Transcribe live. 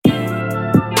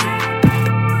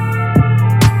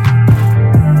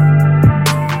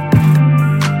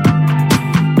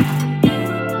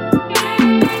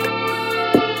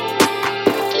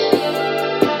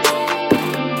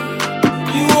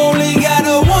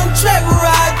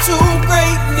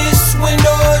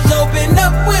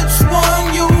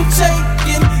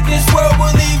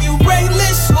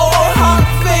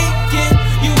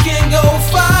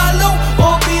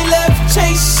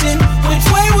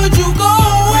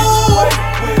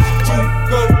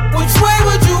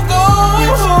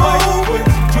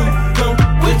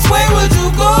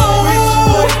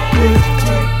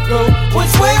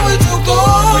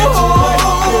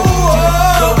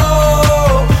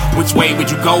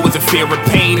go is a fear of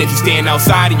pain. As you stand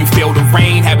outside and you feel the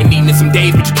rain. Haven't eaten in some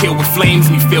days, but you kill with flames.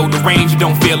 And you feel the range, you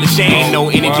don't feel ashamed. No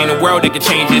energy in the world that could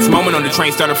change this moment. On the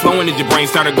train started flowing, and your brain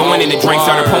started going, and the drink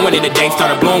started pouring, and the day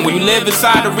started blowing. When you live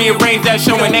inside to rearrange that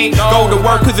show and ain't go to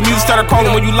work, cause the music started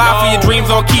calling. When you lie for your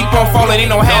dreams, all keep on falling.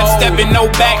 Ain't no half stepping,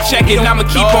 no back checking. I'ma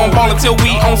keep on balling till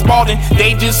we on Spalding.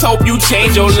 They just hope you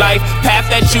change your life, path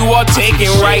that you are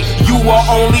taking right. You are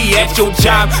only at your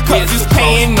job, cause it's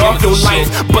paying off your life,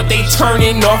 but they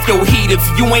turning off your heat if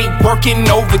you ain't working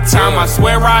overtime. I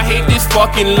swear I hate this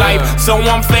fucking life, so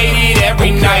I'm faded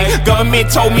every night. Government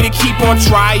told me to keep on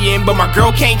trying, but my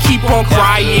girl can't keep on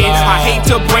crying. I hate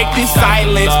to break this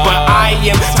silence, but I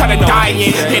am tired of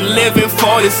dying and living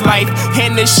for this life,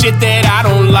 and the shit that I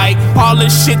don't like. All the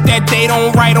shit that they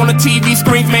don't write on the TV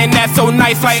screens, man, that's so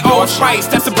nice. Like, oh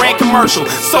Christ, that's a brand commercial.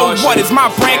 So what is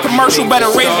my brand commercial? Better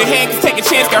raise your hand, cause take a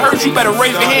chance can hurt you. Better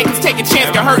raise your hand, cause take a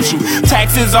chance can hurt you.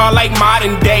 Taxes are like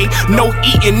modern day, no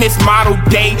eating this model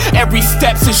day. Every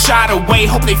step's a shot away,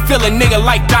 hope they feel a nigga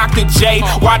like Dr. J.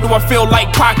 Why do I feel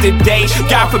like Pac today?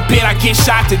 God forbid I get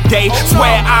shot today.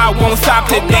 Swear I won't stop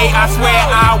today, I swear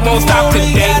I won't stop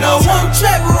today. No one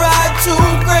track ride too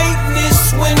great.